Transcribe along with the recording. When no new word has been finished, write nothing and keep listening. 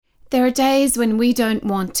There are days when we don't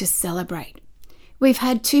want to celebrate. We've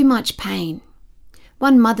had too much pain.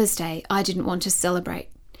 One Mother's Day, I didn't want to celebrate.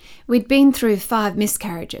 We'd been through 5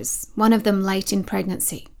 miscarriages, one of them late in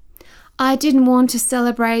pregnancy. I didn't want to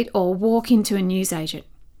celebrate or walk into a newsagent.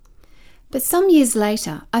 But some years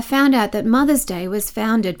later, I found out that Mother's Day was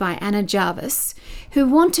founded by Anna Jarvis, who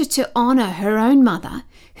wanted to honour her own mother,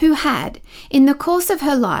 who had, in the course of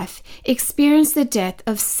her life, experienced the death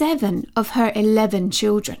of 7 of her 11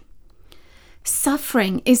 children.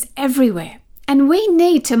 Suffering is everywhere, and we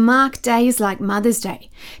need to mark days like Mother's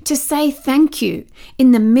Day to say thank you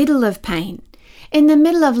in the middle of pain, in the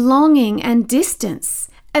middle of longing and distance,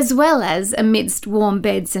 as well as amidst warm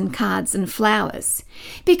beds and cards and flowers,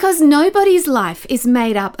 because nobody's life is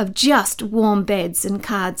made up of just warm beds and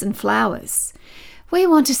cards and flowers. We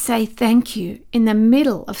want to say thank you in the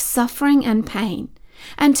middle of suffering and pain,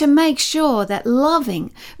 and to make sure that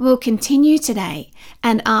loving will continue today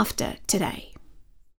and after today.